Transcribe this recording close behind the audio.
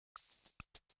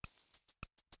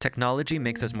Technology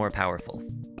makes us more powerful.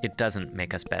 It doesn't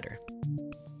make us better.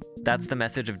 That's the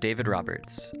message of David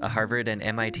Roberts, a Harvard and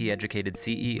MIT-educated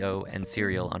CEO and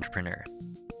serial entrepreneur.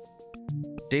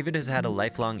 David has had a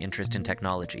lifelong interest in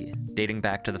technology, dating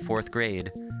back to the 4th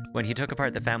grade, when he took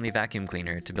apart the family vacuum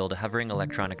cleaner to build a hovering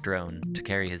electronic drone to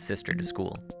carry his sister to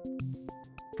school.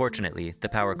 Fortunately, the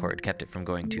power cord kept it from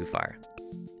going too far.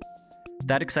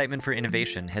 That excitement for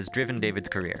innovation has driven David's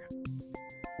career.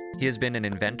 He has been an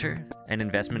inventor, an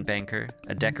investment banker,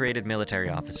 a decorated military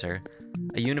officer,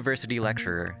 a university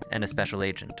lecturer, and a special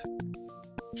agent.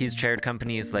 He's chaired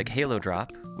companies like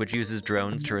HaloDrop, which uses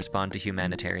drones to respond to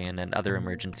humanitarian and other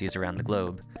emergencies around the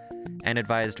globe, and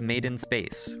advised Made in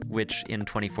Space, which in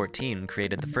 2014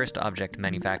 created the first object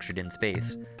manufactured in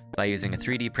space by using a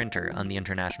 3D printer on the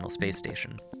International Space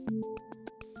Station.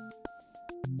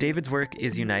 David's work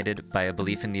is united by a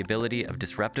belief in the ability of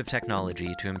disruptive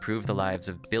technology to improve the lives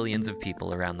of billions of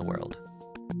people around the world.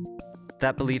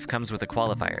 That belief comes with a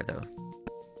qualifier, though.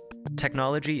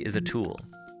 Technology is a tool.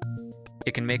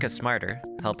 It can make us smarter,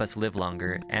 help us live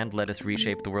longer, and let us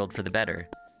reshape the world for the better,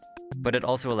 but it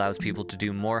also allows people to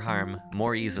do more harm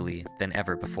more easily than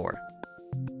ever before.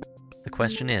 The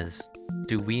question is,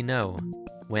 do we know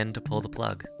when to pull the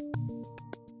plug?